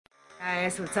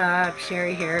Guys, what's up?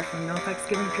 Sherry here from No Fucks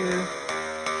Given Crew.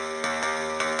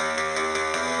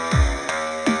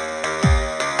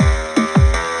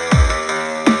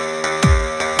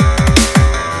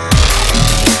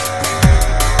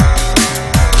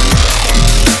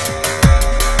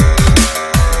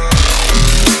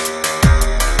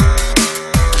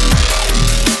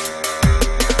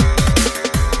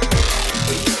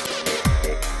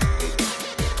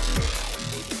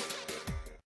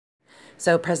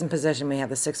 So present position, we have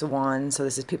the Six of Wands. So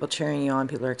this is people cheering you on.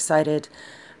 People are excited.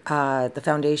 The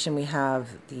foundation, we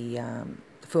have the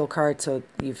Fool card. So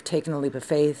you've taken a leap of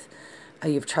faith.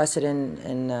 You've trusted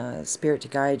in spirit to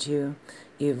guide you.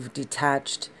 You've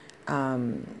detached.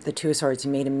 The Two of Swords. You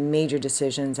made major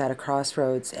decisions at a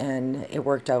crossroads, and it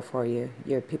worked out for you.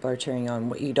 Your people are cheering you on.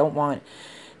 What you don't want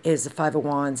is the Five of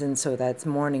Wands, and so that's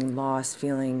mourning, loss,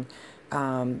 feeling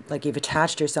like you've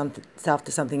attached yourself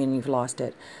to something and you've lost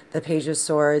it. The Page of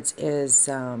Swords is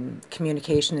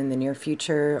communication in the near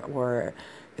future, or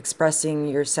expressing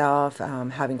yourself,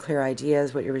 having clear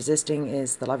ideas. What you're resisting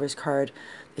is the Lover's card,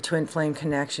 the twin flame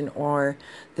connection, or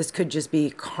this could just be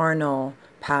carnal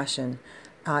passion.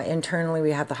 Internally,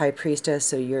 we have the High Priestess,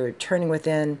 so you're turning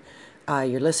within,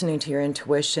 you're listening to your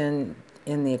intuition.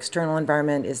 In the external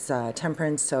environment is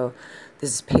Temperance, so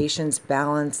this is patience,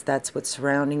 balance, that's what's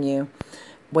surrounding you.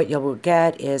 What you will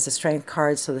get is a Strength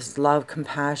card, so this is love,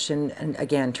 compassion, and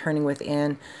again, turning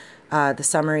within. The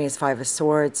summary is Five of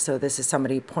Swords, so this is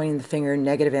somebody pointing the finger,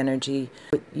 negative energy.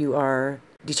 You are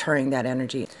deterring that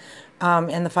energy.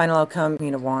 And the final outcome,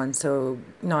 Queen of Wands, so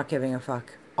not giving a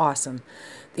fuck. Awesome.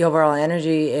 The overall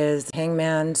energy is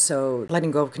Hangman, so letting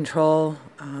go of control,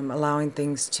 allowing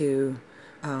things to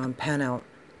pan out.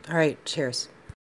 All right, cheers.